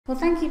Well,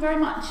 thank you very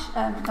much,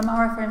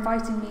 Amara, for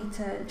inviting me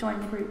to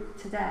join the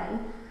group today.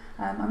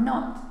 I'm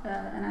not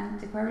an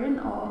antiquarian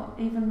or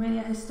even really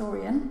a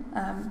historian,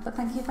 but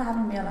thank you for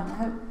having me along. I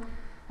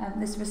hope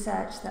this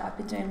research that I've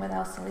been doing with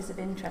Elsa is of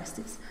interest.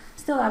 It's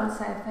still, I would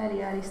say, a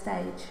fairly early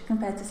stage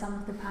compared to some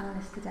of the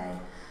panellists today,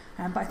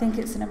 but I think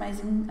it's an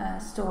amazing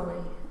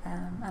story,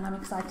 and I'm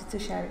excited to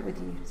share it with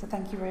you, so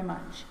thank you very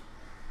much.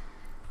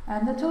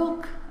 The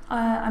talk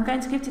I'm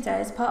going to give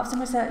today is part of some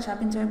research I've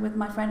been doing with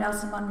my friend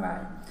Elsa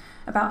Monroe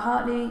about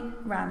Hartley,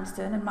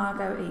 Ramsden and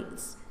Margot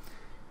Eates.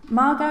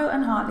 Margot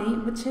and Hartley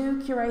were two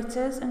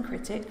curators and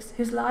critics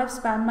whose lives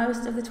spanned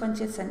most of the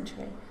 20th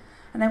century,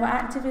 and they were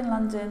active in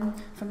London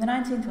from the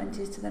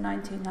 1920s to the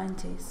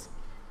 1990s.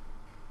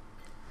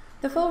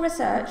 The full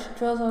research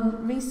draws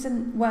on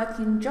recent work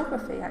in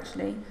geography,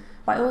 actually,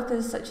 by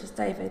authors such as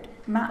David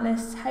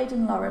Matlis,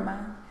 Hayden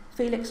Lorimer,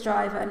 Felix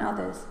Driver and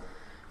others,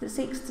 that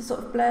seeks to sort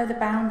of blur the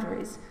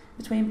boundaries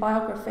between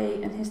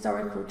biography and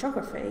historical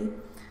geography.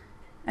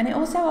 And it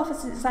also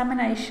offers an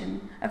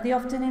examination of the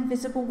often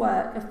invisible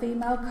work of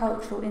female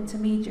cultural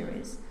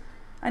intermediaries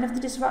and of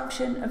the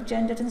disruption of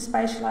gendered and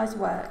spatialised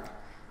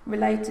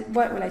work-related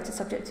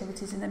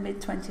subjectivities in the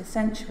mid-20th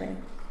century.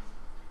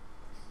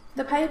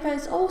 The paper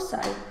is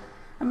also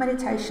a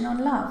meditation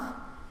on love,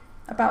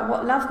 about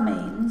what love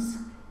means,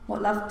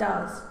 what love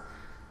does,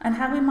 and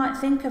how we might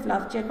think of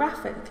love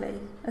geographically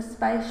as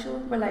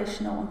spatial,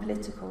 relational and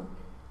political.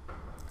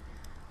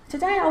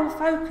 Today I will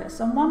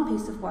focus on one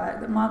piece of work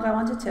that Margot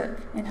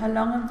undertook in her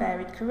long and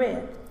varied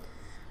career,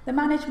 the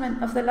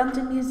management of the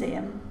London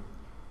Museum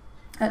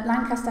at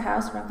Lancaster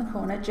House around the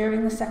corner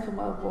during the Second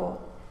World War.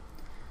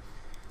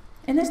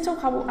 In this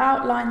talk I will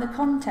outline the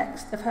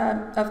context of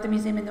the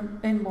museum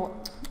in war.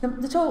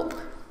 The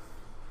talk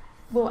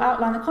will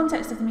outline the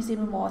context of the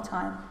museum in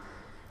wartime,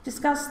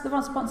 discuss the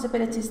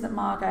responsibilities that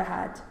Margot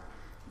had,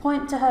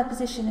 point to her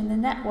position in the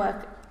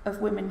network of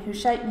women who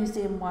shaped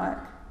museum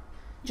work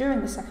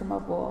during the Second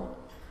World War,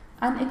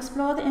 and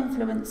explore the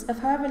influence of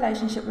her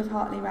relationship with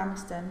Hartley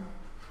Ramsden.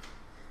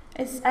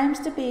 It aims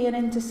to be an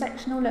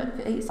intersectional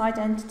look at its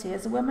identity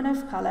as a woman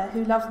of colour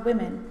who loved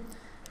women,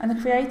 and the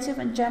creative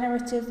and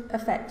generative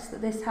effects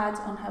that this had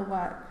on her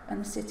work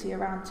and the city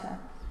around her.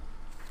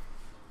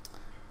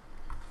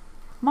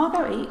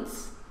 Margot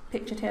Eates,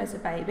 pictured here as a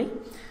baby,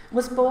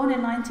 was born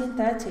in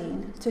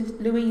 1913 to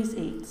Louise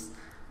Eates,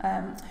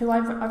 who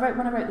when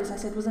I wrote this I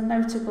said was a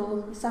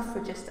notable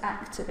suffragist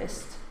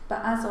activist.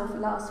 But as of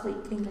last week,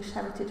 English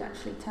Heritage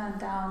actually turned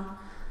down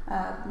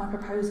my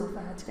proposal for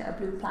her to get a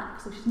blue plaque,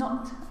 so she's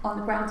not on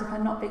the grounds of her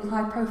not being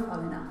high profile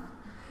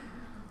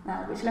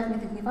enough, which left me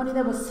thinking if only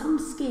there was some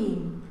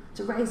scheme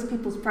to raise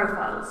people's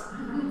profiles.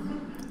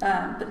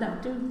 But no,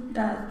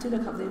 do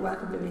look up the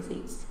work of Louise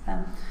Eates.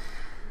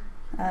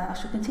 I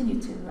shall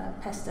continue to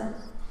pester,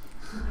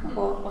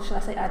 or shall I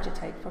say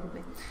agitate,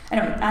 probably.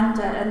 Anyway,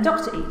 and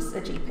Dr. Eates,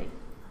 a GP.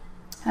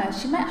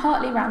 She met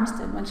Hartley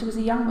Ramsden when she was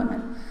a young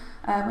woman,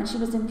 when she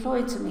was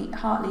employed to meet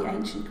Hartley,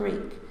 ancient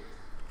Greek.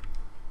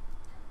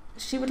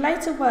 She would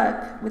later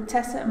work with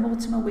Tessa and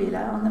Mortimer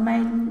Wheeler on the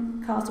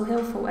maiden Castle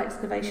Hillfort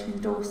excavation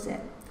in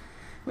Dorset,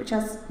 which,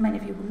 as many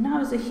of you will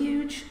know, is a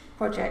huge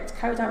project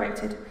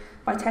co-directed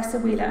by Tessa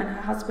Wheeler and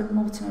her husband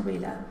Mortimer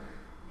Wheeler.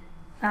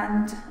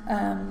 And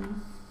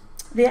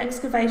the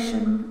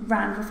excavation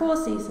ran for 4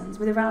 seasons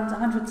with around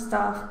 100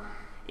 staff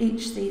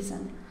each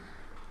season.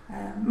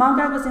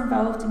 Margot was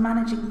involved in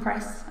managing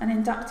press and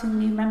inducting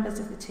new members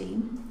of the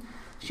team.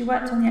 She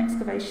worked on the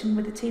excavation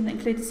with a team that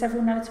included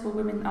several notable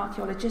women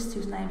archaeologists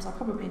whose names I'll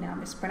probably now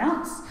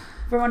mispronounce: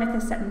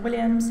 Veronica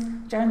Seton-Williams,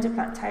 Joan de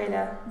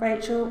Platte-Taylor,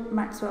 Rachel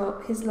Maxwell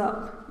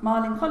Hislop,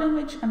 Marlene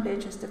Collingwood and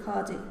Beatrice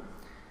Ducardi.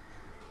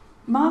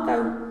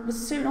 Margot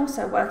was soon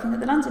also working at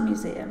the London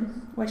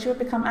Museum, where she would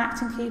become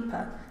acting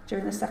keeper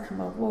during the Second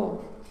World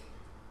War.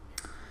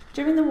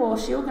 During the war,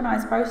 she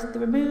organised both the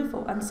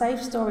removal and safe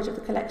storage of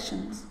the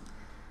collections,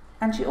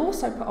 and she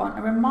also put on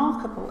a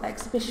remarkable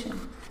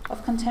exhibition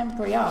of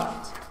contemporary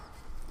art.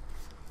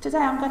 Today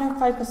I'm going to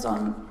focus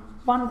on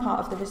one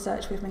part of the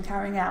research we've been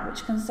carrying out,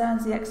 which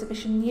concerns the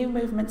exhibition New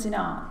Movements in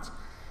Art,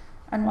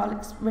 and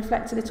I'll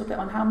reflect a little bit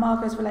on how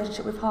Margot's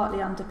relationship with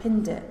Hartley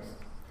underpinned it.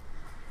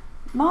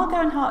 Margot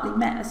and Hartley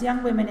met as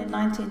young women in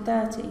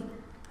 1930,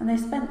 and they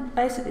spent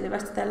basically the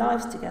rest of their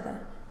lives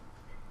together.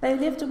 They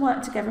lived and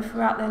worked together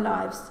throughout their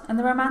lives, and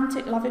the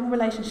romantic, loving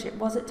relationship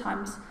was at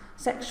times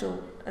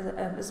sexual,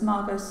 as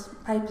Margot's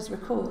papers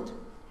record.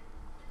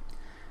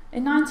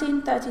 In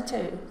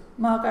 1932,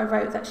 Margot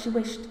wrote that she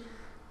wished,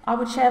 "I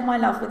would share my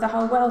love with the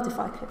whole world if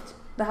I could.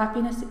 The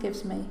happiness it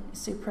gives me is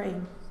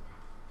supreme."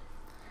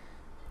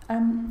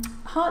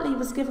 Hartley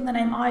was given the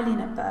name Eileen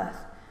at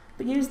birth,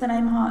 but used the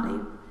name Hartley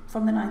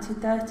from the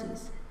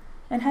 1930s.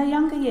 In her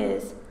younger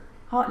years,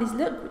 Hartley's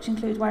look, which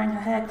included wearing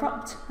her hair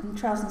cropped and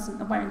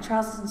wearing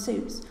trousers and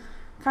suits,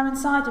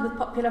 coincided with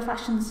popular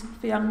fashions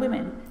for young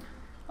women,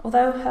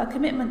 although her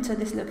commitment to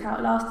this look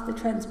outlasted the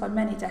trends by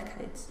many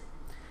decades.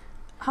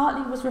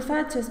 Hartley was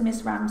referred to as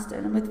Miss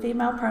Ramsden and with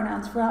female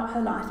pronouns throughout her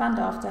life and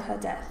after her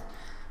death,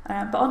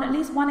 but on at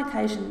least one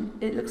occasion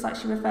it looks like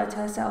she referred to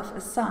herself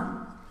as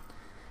son.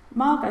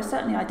 Margot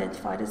certainly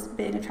identified as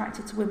being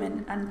attracted to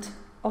women and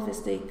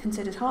obviously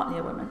considered Hartley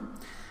a woman.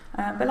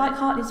 But like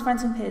Hartley's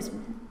friends and peers,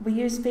 we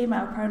use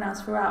female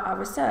pronouns throughout our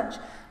research,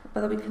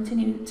 but we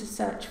continue to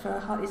search for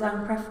Hartley's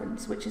own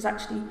preference, which is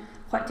actually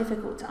quite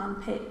difficult to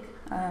unpick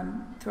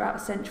throughout a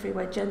century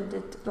where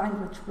gendered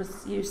language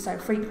was used so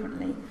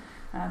frequently,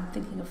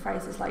 thinking of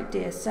phrases like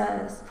dear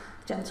sirs,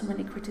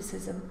 gentlemanly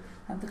criticism,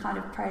 the kind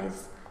of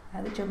praise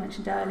that Jill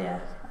mentioned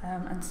earlier,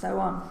 and so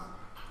on.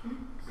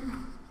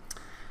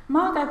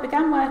 Margot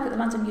began work at the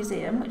London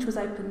Museum, which was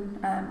open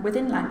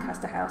within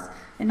Lancaster House,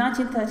 in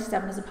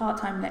 1937 as a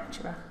part-time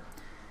lecturer.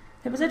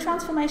 It was a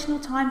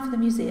transformational time for the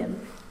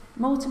museum.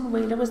 Mortimer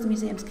Wheeler was the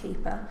museum's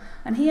keeper,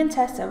 and he and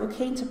Tessa were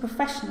keen to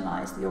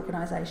professionalise the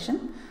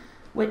organisation,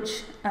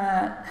 which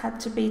had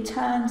to be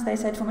turned, they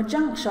said, from a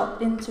junk shop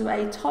into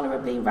a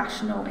tolerably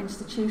rational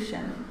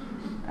institution,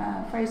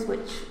 a phrase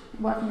which,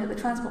 working at the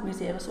Transport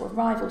Museum, a sort of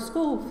rival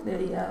school for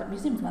the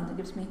Museum of London,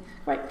 gives me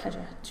great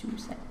pleasure to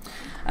say.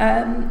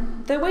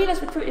 The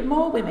Wheelers recruited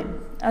more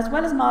women, as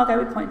well as Margot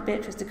would appoint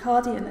Beatrice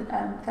Ducardi and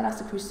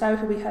Thalassa Crusoe,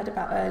 who we heard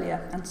about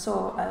earlier and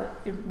saw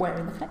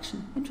wearing the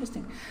collection.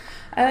 Interesting.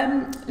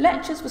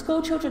 Lectures for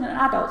school children and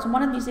adults were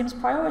one of the museum's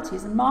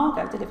priorities, and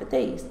Margot delivered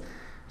these.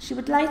 She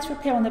would later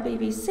appear on the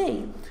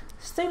BBC,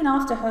 soon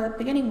after her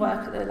beginning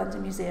work at the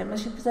London Museum,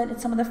 as she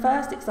presented some of the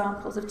first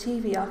examples of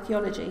TV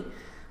archaeology,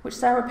 which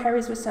Sarah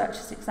Perry's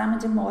researchers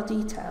examined in more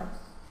detail.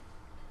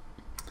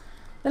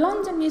 The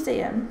London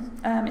Museum,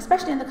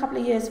 especially in the couple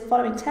of years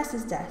following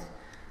Tessa's death,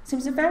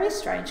 seems a very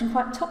strange and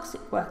quite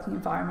toxic working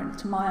environment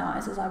to my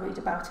eyes as I read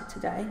about it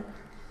today.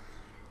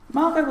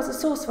 Margot was a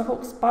source for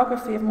Hawke's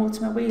biography of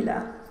Mortimer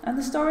Wheeler, and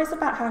the stories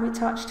about how he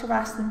touched,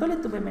 harassed and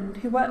bullied the women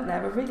who worked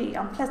there are really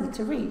unpleasant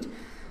to read,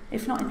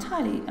 if not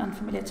entirely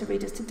unfamiliar to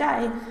readers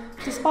today,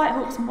 despite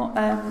Hawke's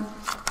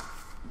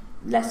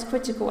less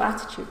critical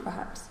attitude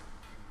perhaps.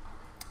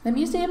 The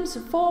museum's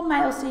 4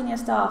 male senior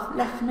staff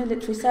left for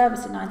military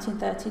service in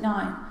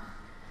 1939.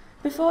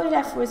 Before he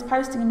left for his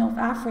posting in North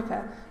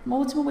Africa,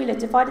 Mortimer Wheeler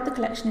divided the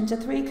collection into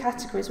 3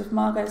 categories with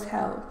Margot's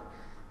help.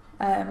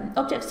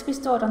 Objects to be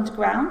stored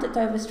underground at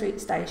Dover Street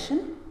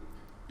Station,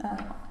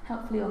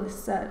 helpfully on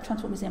this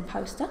Transport Museum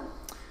poster.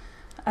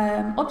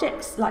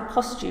 Objects like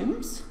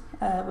costumes,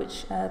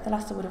 which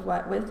Thalassa would have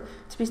worked with,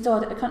 to be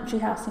stored at a country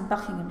house in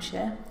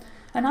Buckinghamshire,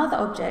 and other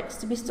objects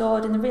to be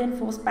stored in the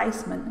reinforced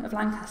basement of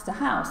Lancaster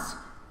House.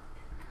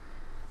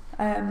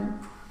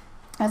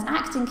 As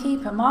acting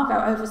keeper,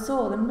 Margot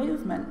oversaw the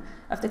movement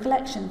of the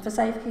collection for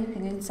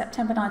safekeeping in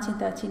September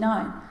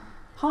 1939.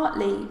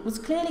 Hartley was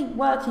clearly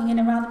working in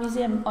and around the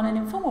museum on an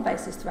informal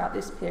basis throughout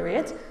this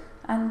period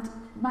and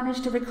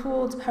managed to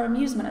record her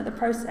amusement at the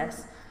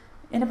process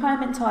in a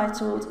poem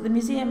entitled "The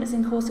Museum is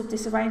in Course of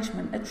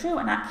Disarrangement, a true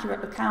and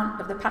accurate account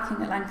of the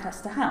packing at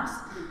Lancaster House."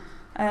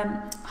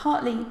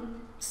 Hartley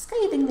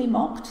scathingly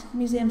mocked the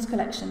museum's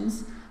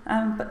collections,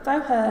 but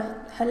though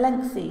her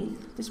lengthy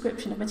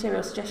description of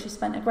material suggests she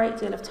spent a great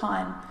deal of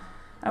time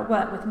at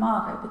work with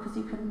Margot, because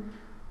you can,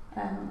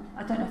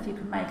 I don't know if you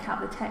can make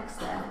out the text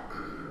there,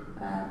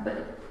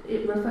 but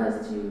it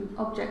refers to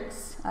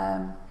objects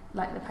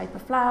like the paper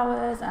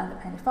flowers and the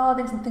penny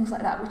farthings and things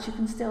like that, which you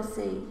can still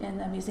see in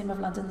the Museum of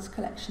London's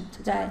collection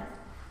today.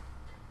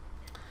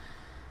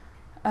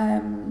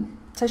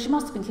 So she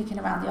must have been kicking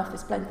around the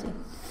office plenty.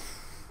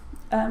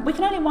 We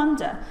can only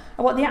wonder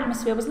what the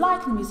atmosphere was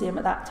like in the museum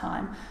at that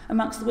time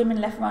amongst the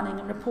women left running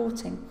and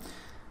reporting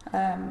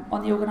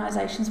on the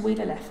organisations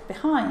Wheeler left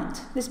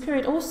behind. This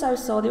period also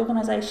saw the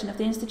organisation of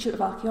the Institute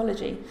of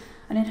Archaeology,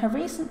 and in her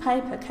recent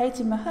paper,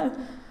 Katie Maho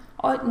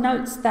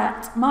notes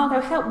that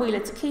Margot helped Wheeler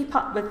to keep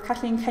up with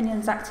Kathleen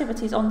Kenyon's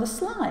activities on the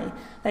sly.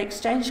 They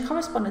exchanged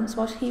correspondence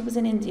while he was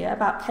in India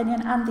about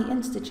Kenyon and the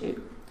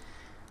Institute.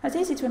 It's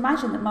easy to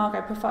imagine that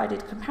Margot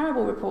provided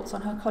comparable reports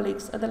on her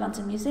colleagues at the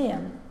London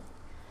Museum.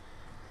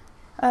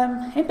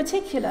 In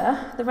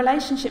particular, the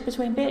relationship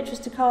between Beatrice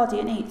Ducardi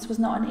and Eates was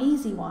not an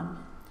easy one.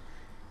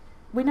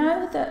 We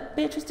know that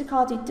Beatrice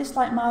Ducardi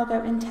disliked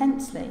Margot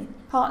intensely,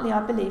 partly,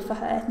 I believe, for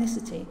her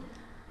ethnicity,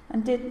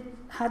 and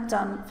had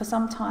done for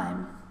some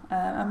time,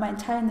 and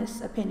maintained this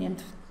opinion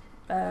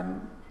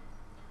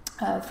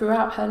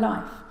throughout her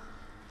life.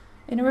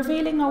 In a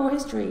revealing oral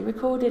history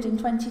recorded in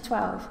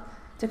 2012,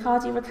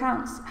 Ducardi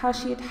recounts how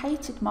she had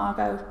hated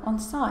Margot on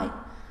sight,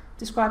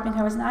 describing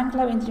her as an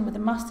Anglo-Indian with a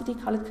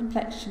mustardy-coloured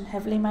complexion,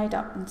 heavily made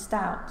up and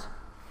stout.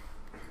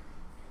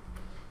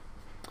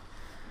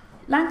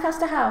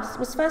 Lancaster House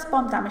was first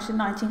bomb damaged in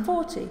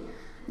 1940.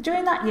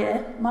 During that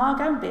year,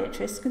 Margot and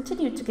Beatrice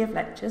continued to give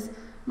lectures,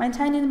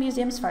 maintaining the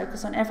museum's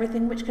focus on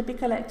everything which could be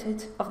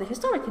collected of the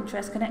historic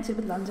interest connected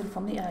with London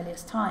from the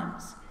earliest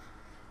times.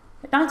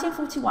 In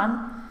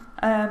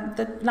 1941,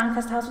 the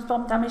Lancaster House was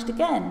bomb damaged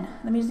again.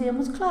 The museum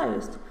was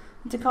closed,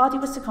 and Ducardi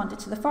was seconded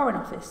to the Foreign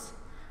Office.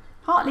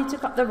 Hartley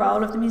took up the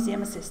role of the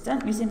museum's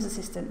assistant,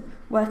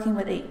 working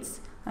with Eates,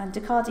 and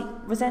Ducardi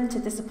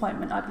resented this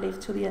appointment, I believe,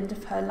 till the end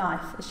of her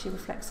life, as she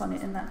reflects on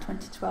it in that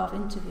 2012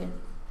 interview.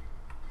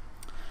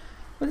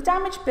 With the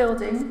damaged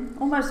building,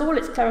 almost all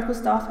its clerical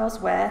staff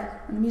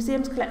elsewhere, and the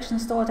museum's collection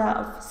stored out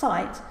of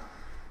sight,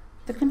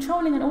 The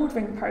controlling and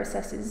ordering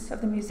processes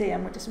of the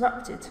museum were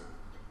disrupted.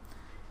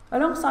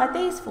 Alongside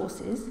these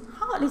forces,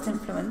 Hartley's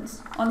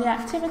influence on the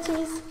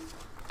activities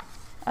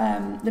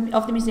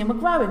of the museum were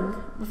growing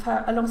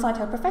alongside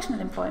her professional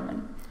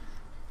employment.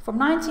 From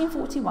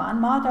 1941,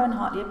 Margot and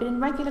Hartley had been in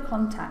regular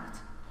contact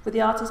with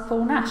the artist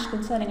Paul Nash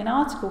concerning an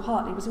article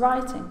Hartley was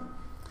writing.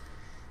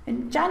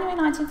 In January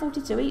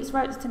 1942, Eates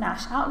wrote to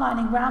Nash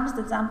outlining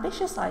Ramsden's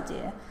ambitious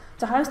idea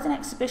to host an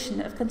exhibition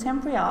of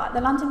contemporary art at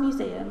the London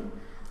Museum,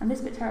 and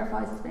this bit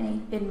terrifies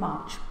me, in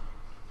March.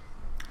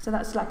 So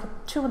that's like a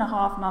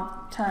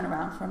 2.5-month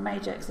turnaround for a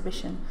major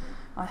exhibition.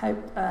 I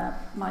hope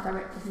my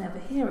directors never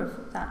hear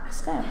of that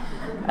scale.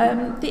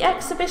 The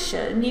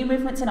exhibition, New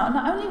Movements in Art,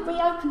 not only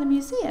reopened the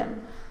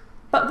museum,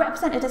 but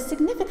represented a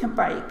significant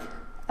break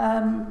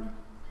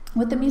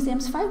with the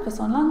museum's focus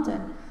on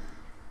London.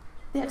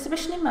 The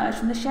exhibition emerged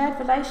from the shared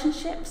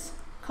relationships,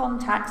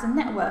 contacts and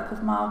network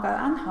of Margot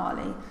and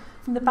Hartley,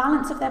 from the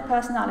balance of their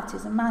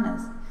personalities and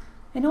manners.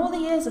 In all the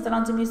years of the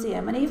London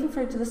Museum, and even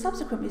through to the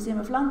subsequent Museum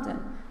of London,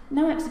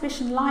 no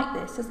exhibition like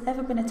this has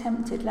ever been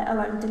attempted, let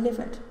alone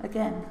delivered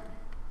again.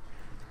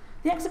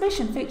 The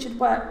exhibition featured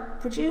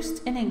work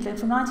produced in England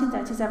from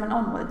 1937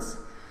 onwards,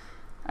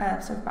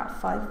 so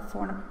about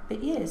 4 and a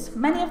bit years.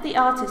 Many of the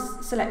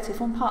artists selected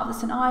form part of the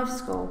St Ives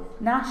School.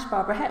 Nash,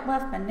 Barbara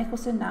Hepworth, Ben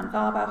Nicholson, Nam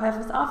Garbo,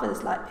 however,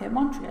 others like Pierre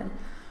Mondrian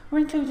were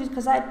included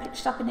because they had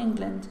pitched up in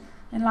England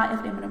in light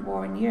of imminent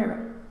war in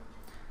Europe.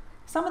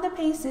 Some of the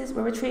pieces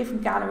were retrieved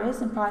from galleries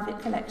and private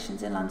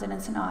collections in London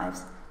and St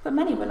Ives, but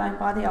many were loaned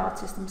by the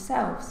artists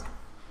themselves.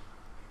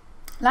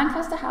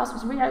 Lancaster House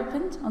was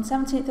reopened on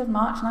 17th of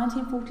March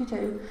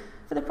 1942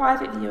 for the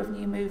private view of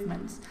new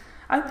movements,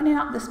 opening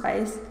up the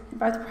space in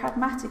both a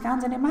pragmatic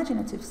and an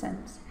imaginative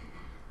sense.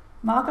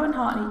 Margot and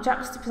Hartley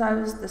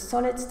juxtaposed the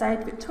solid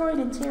staid Victorian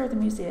interior of the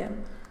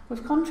museum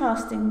with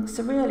contrasting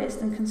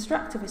surrealist and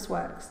constructivist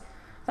works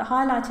that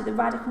highlighted the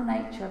radical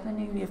nature of the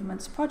New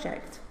Movements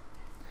project.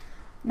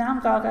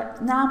 Nam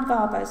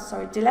Garbo's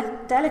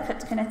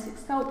delicate kinetic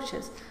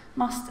sculptures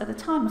must at the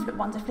time have looked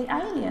wonderfully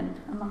alien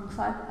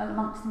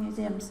amongst the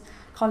museum's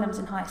columns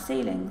and high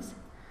ceilings.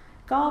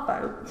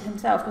 Garbo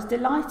himself was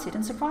delighted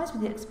and surprised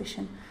with the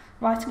exhibition,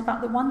 writing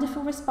about the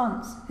wonderful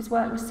response his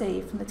work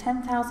received from the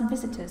 10,000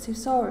 visitors who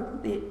saw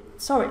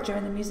it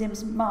during the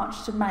museum's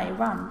March to May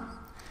run.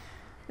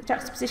 The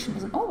juxtaposition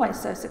wasn't always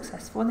so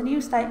successful, and the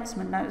New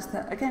Statesman notes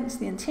that against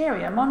the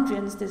interior,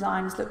 Mondrian's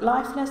designs looked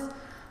lifeless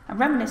and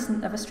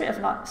reminiscent of a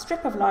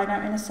strip of lino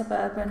in a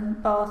suburban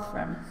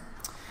bathroom.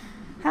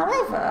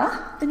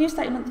 However, the New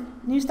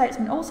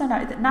Statesman also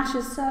noted that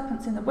Nash's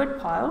Serpents in the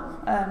Woodpile,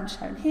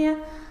 shown here,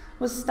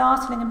 was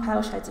startling in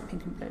pale shades of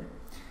pink and blue,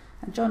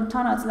 and John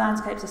Tunnard's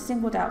landscapes are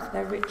singled out for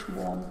their rich,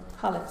 warm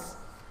colours.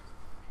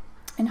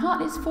 In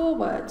Hartley's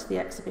foreword to the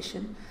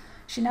exhibition,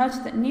 she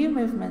noted that New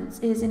Movements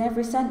is in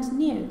every sense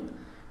new,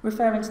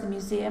 referring to the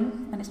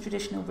museum and its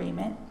traditional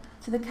remit,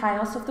 to the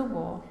chaos of the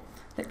war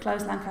that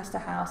closed Lancaster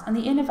House, and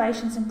the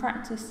innovations in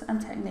practice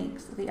and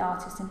techniques that the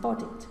artist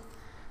embodied.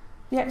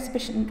 The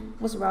exhibition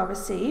was well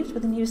received,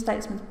 with the New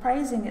Statesman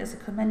praising it as a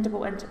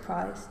commendable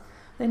enterprise.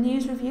 The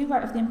News Review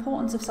wrote of the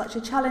importance of such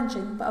a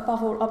challenging, but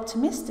above all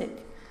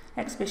optimistic,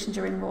 exhibition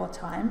during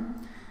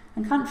wartime,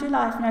 and Country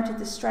Life noted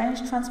the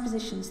strange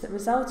transpositions that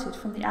resulted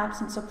from the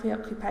absence of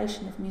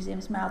preoccupation of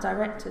museums' male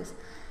directors,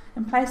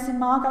 in placing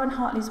Margot and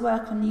Hartley's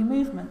work on New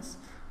Movements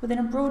within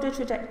a broader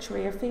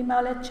trajectory of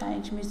female-led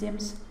change in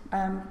museums'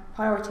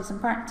 priorities and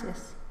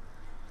practice.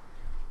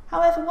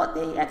 However, what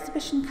the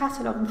exhibition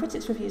catalogue and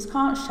critics' reviews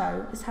can't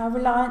show is how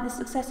reliant the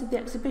success of the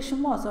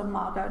exhibition was on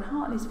Margot and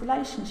Hartley's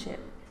relationship.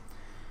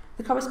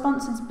 The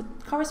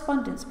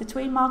correspondence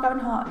between Margot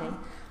and Hartley,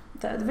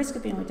 at the risk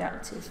of being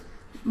reductive,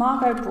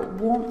 Margot brought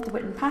warmth,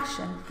 wit and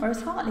passion,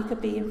 whereas Hartley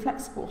could be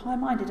inflexible,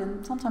 high-minded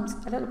and sometimes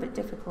a little bit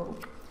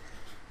difficult.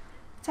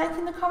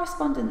 Taking the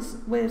correspondence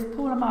with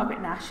Paul and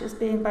Margaret Nash as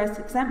being both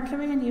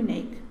exemplary and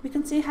unique, we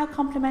can see how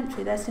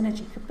complementary their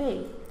synergy could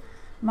be.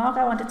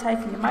 Margot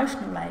undertaking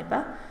emotional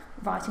labour,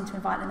 writing to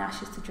invite the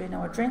Nashes to dinner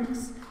or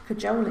drinks,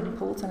 cajoling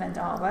Paul to lend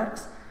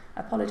artworks,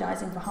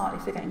 apologising for Hartley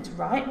forgetting to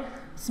write,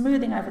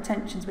 smoothing over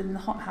tensions within the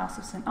hothouse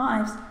of St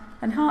Ives,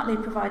 and Hartley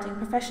providing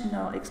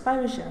professional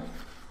exposure.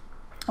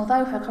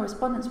 Although her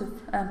correspondence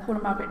with Paul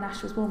and Margaret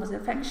Nash was warm and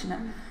affectionate,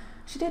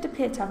 she did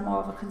appear to have more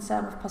of a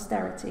concern with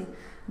posterity,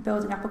 and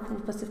building up a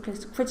corpus of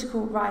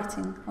critical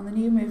writing on the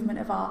new movement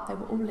of art they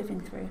were all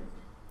living through.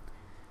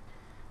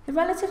 The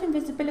relative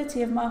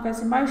invisibility of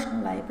Margot's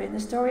emotional labour in the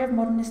story of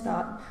modernist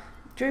art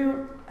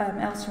drew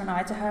Elsa and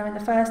I to her in the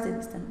first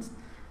instance,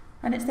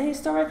 and it's the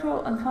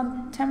historical and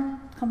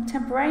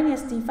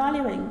contemporaneous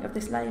devaluing of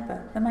this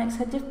labour that makes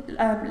her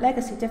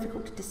legacy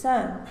difficult to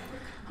discern.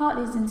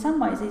 Hartley is in some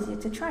ways easier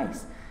to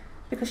trace,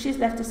 because she's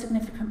left a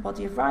significant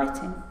body of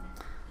writing.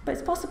 But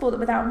it's possible that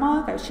without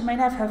Margot, she may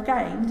never have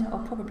gained, or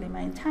probably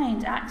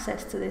maintained,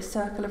 access to this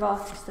circle of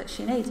artists that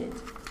she needed.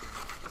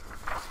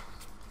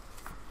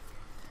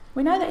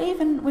 We know that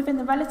even within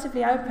the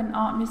relatively open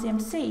art museum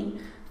scene,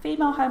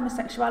 female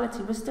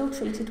homosexuality was still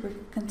treated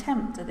with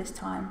contempt at this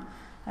time,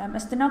 A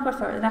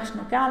stenographer at the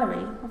National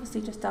Gallery,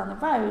 obviously just down the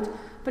road,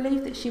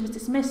 believed that she was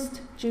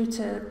dismissed due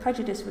to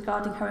prejudice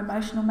regarding her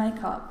emotional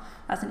makeup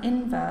as an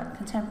invert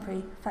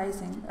contemporary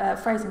phrasing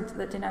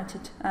that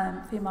denoted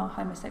female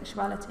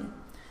homosexuality.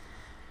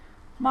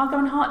 Margot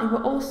and Hartley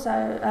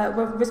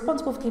were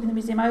responsible for keeping the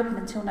museum open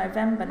until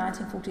November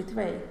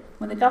 1943,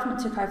 when the government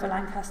took over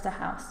Lancaster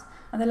House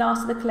and the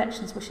last of the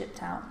collections were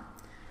shipped out.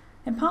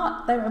 In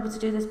part, they were able to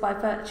do this by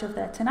virtue of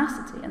their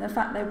tenacity and the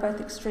fact they were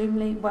both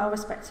extremely well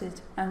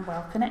respected and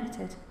well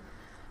connected.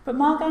 But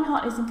Margot and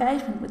Hartley's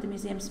engagement with the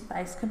museum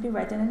space can be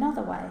read in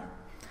another way,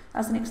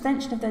 as an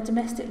extension of their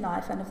domestic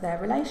life and of their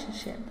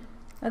relationship.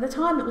 At the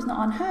time, it was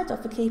not unheard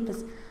of for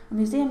keepers and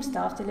museum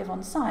staff to live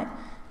on site.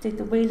 Indeed,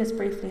 the Wheelers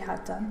briefly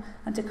had done,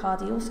 and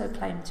Ducardi also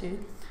claimed to.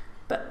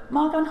 But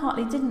Margot and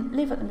Hartley didn't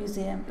live at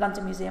the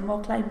London Museum, or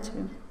claimed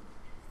to.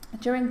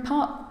 Due in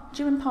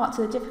part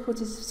to the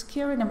difficulties of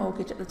securing a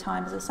mortgage at the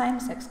time as a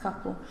same-sex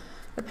couple,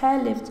 the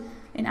pair lived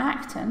in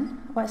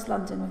Acton, West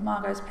London, with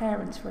Margot's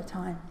parents for a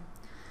time.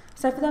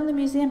 So for them, the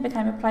museum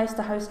became a place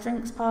to host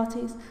drinks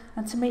parties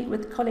and to meet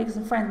with colleagues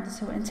and friends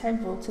who were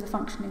integral to the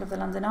functioning of the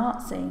London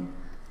art scene.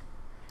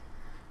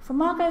 From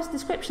Margot's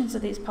descriptions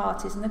of these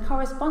parties and the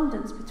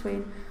correspondence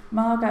between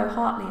Margot,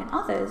 Hartley and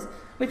others,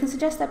 we can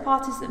suggest their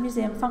parties at the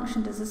museum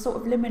functioned as a sort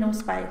of liminal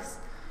space,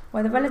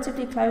 where the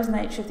relatively closed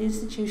nature of the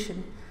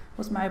institution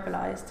was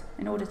mobilised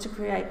in order to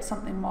create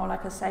something more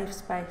like a safe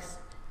space.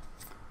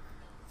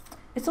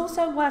 It's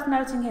also worth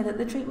noting here that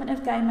the treatment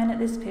of gay men at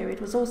this period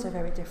was also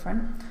very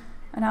different,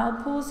 and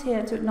I'll pause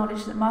here to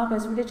acknowledge that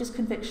Margot's religious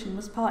conviction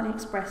was partly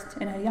expressed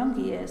in her younger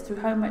years through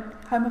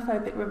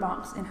homophobic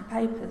remarks in her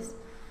papers.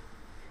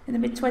 In the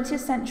mid-20th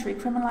century,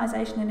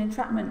 criminalisation and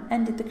entrapment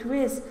ended the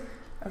careers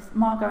of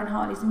Margot and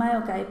Hartley's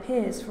male gay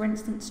peers. For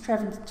instance,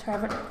 Trevor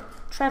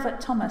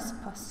Thomas,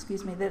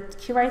 the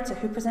curator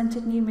who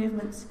presented new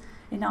movements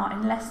in art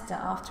in Leicester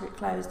after it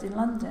closed in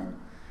London.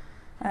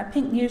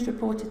 Pink News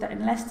reported that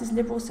in Leicester's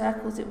liberal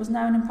circles it was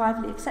known and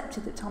privately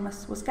accepted that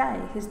Thomas was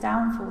gay. His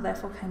downfall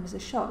therefore came as a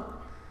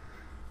shock.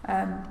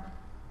 An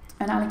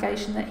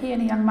allegation that he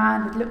and a young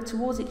man had looked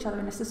towards each other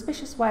in a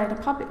suspicious way in a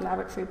public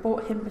lavatory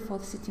brought him before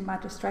the city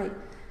magistrate.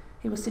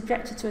 He was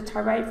subjected to a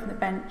tirade from the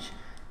bench,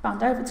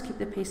 bound over to keep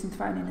the peace and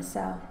thrown in a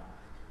cell.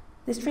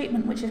 This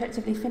treatment, which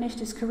effectively finished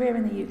his career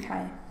in the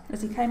UK,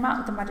 as he came out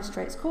of the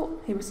magistrate's court,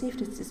 he received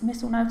his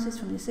dismissal notice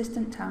from the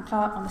assistant town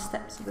clerk on the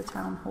steps of the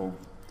town hall.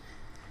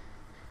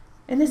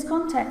 In this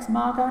context,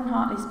 Margot and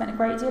Hartley spent a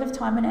great deal of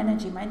time and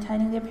energy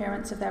maintaining the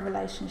appearance of their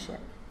relationship.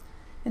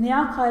 In the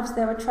archives,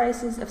 there are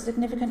traces of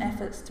significant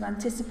efforts to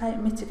anticipate,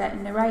 mitigate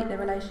and narrate their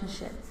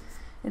relationship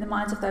in the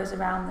minds of those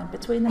around them,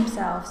 between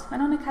themselves,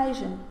 and on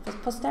occasion, for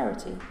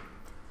posterity.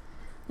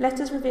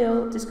 Letters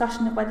reveal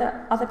discussion of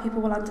whether other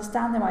people will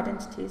understand their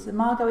identities, and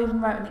Margot even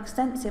wrote an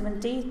extensive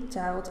and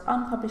detailed,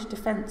 unpublished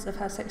defence of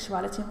her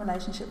sexuality and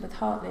relationship with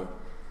Hartley,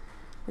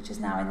 which is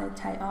now in the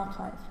Tate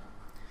archive.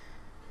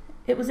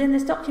 It was in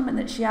this document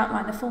that she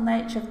outlined the full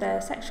nature of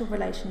their sexual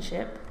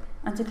relationship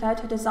and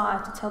declared her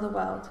desire to tell the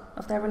world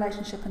of their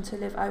relationship and to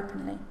live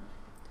openly.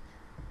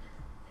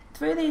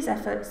 Through these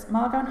efforts,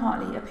 Margot and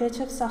Hartley appear to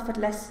have suffered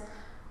less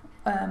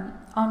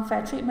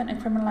unfair treatment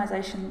and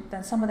criminalisation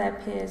than some of their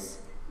peers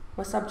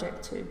were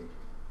subject to.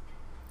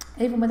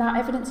 Even without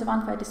evidence of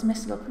unfair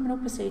dismissal or criminal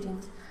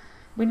proceedings,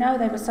 we know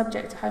they were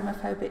subject to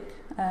homophobic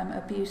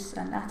abuse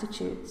and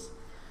attitudes.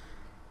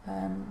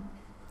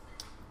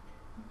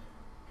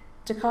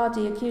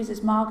 Ducardi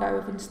accuses Margot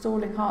of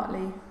installing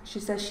Hartley. She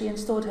says she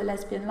installed her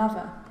lesbian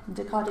lover in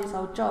Ducardi's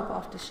old job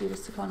after she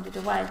was seconded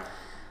away.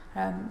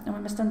 And we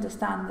must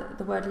understand that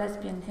the word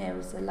lesbian here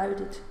was a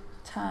loaded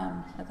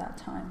term at that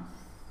time.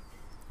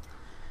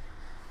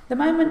 The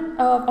moment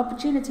of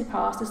opportunity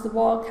passed as the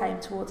war came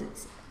towards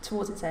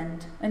its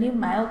end. A new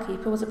male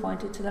keeper was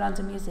appointed to the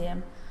London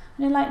Museum,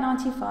 and in late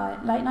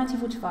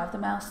 1945 the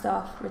male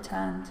staff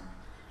returned.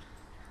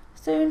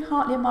 Soon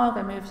Hartley and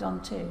Margot moved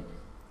on too.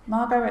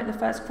 Margot wrote the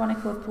first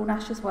chronicle of Paul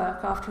Nash's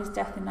work after his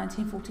death in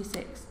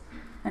 1946,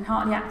 and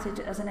Hartley acted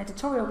as an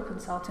editorial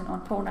consultant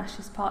on Paul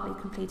Nash's partly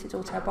completed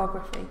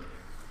autobiography,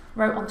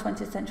 wrote on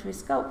 20th century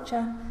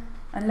sculpture,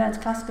 and learned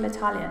classical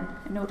Italian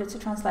in order to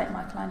translate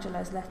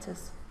Michelangelo's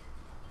letters.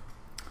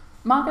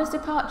 Margot's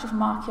departure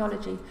from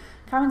archaeology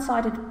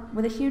coincided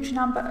with a huge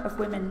number of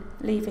women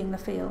leaving the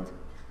field.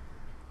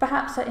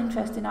 Perhaps her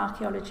interest in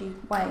archaeology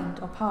waned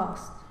or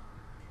passed.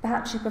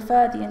 Perhaps she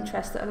preferred the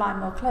interests that aligned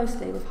more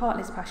closely with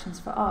Hartley's passions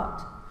for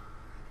art.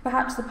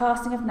 Perhaps the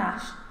passing of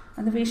Nash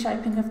and the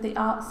reshaping of the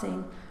art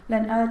scene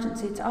lent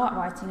urgency to art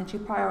writing, and she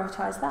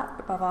prioritised that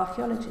above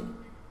archaeology.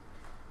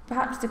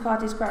 Perhaps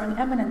Ducardi's growing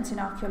eminence in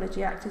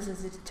archaeology acted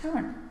as a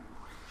deterrent.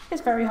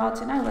 It's very hard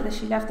to know whether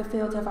she left the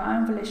field of her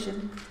own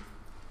volition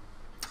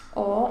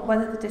or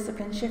whether the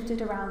discipline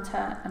shifted around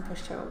her and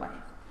pushed her away.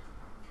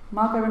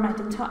 Margot remained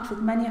in touch with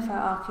many of her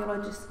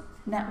archaeologist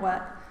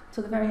network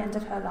till the very end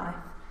of her life,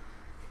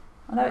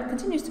 although it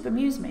continues to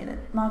amuse me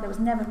that Margot was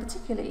never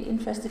particularly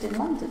interested in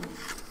London.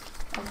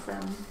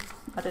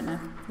 I don't know,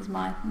 is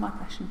my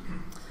question.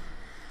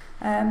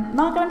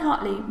 Margot and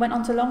Hartley went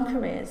on to long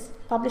careers,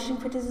 publishing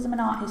criticism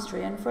and art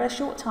history, and for a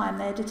short time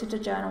they edited a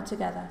journal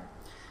together.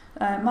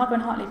 Margot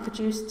and Hartley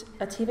produced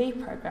a TV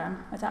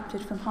programme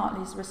adapted from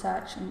Hartley's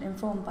research and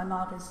informed by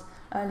Margot's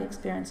early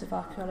experience of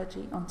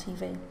archaeology on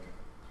TV.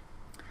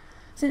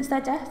 Since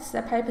their deaths,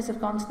 their papers have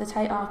gone to the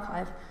Tate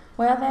Archive,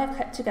 where they are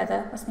kept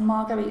together as the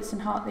Margot Eates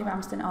and Hartley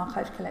Ramsden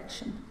Archive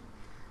collection.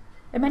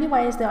 In many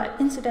ways, they are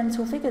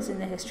incidental figures in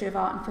the history of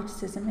art and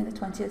criticism in the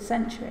 20th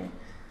century.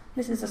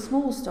 This is a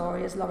small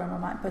story, as Lorimer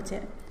might put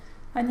it,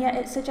 and yet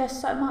it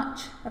suggests so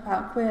much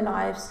about queer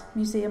lives,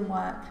 museum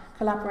work,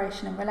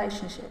 collaboration and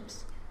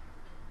relationships.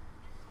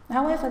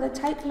 However, the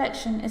Tate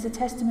collection is a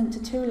testament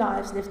to two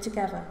lives lived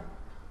together,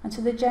 and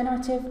to the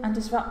generative and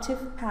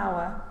disruptive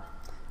power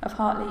of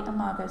Hartley and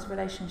Margot's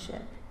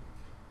relationship.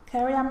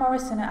 Carrie Ann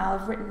Morrison et al.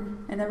 Have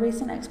written in a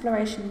recent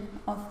exploration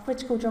of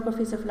critical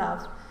geographies of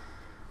love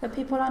that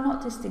people are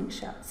not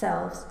distinct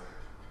selves,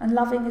 and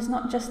loving is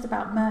not just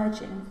about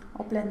merging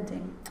or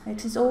blending.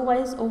 It is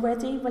always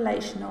already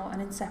relational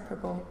and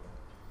inseparable.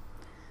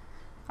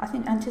 I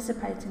think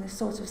anticipating this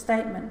sort of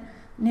statement,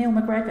 Neil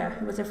McGregor,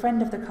 who was a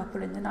friend of the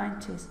couple in the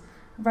 90s,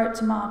 wrote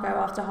to Margot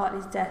after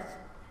Hartley's death,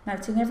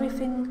 noting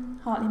everything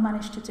Hartley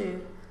managed to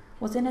do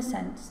was, in a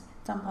sense,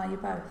 done by you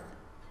both.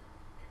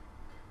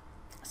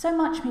 So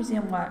much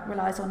museum work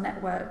relies on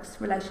networks,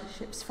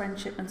 relationships,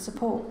 friendship and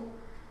support,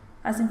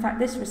 as in fact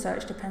this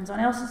research depends on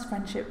Elsa's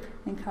friendship,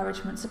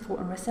 encouragement,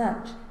 support and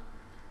research.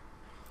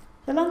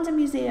 The London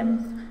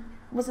Museum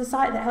was a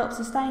site that helped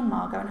sustain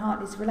Margot and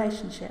Hartley's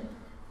relationship,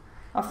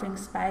 offering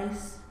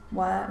space,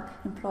 work,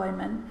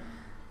 employment,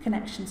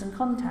 connections and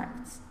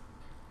contacts.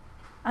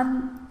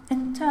 And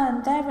in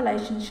turn, their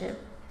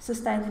relationship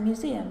sustained the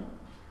museum.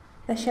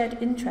 Their shared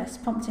interests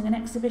prompting an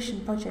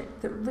exhibition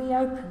project that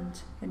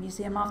reopened the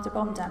museum after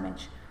bomb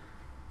damage,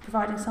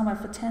 providing somewhere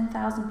for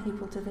 10,000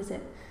 people to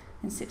visit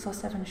in 6 or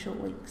 7 short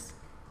weeks.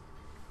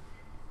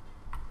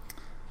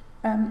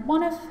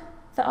 One of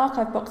the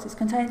archive boxes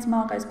contains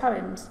Margot's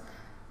poems,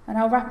 and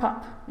I'll wrap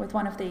up with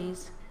one of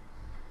these.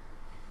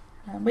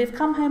 We've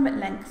come home at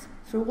length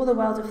through all the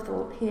world of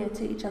thought, here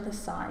to each other's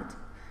side.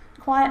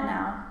 Quiet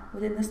now,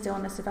 within the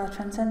stillness of our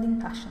transcending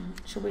passion,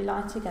 shall we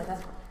lie together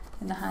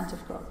in the hand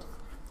of God.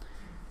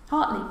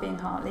 Hartley, being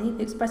Hartley,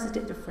 expresses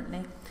it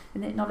differently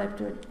in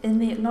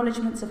the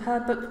acknowledgements of her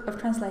book of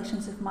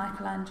translations of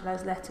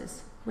Michelangelo's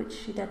letters, which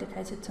she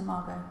dedicated to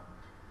Margot.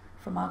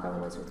 For Margot,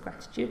 always with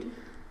gratitude.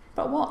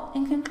 But what,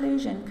 in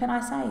conclusion, can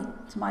I say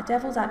to my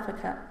devil's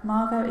advocate,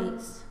 Margot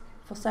Eates,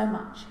 for so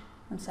much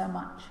and so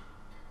much?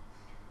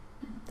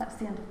 That's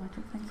the end of my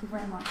talk. Thank you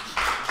very much.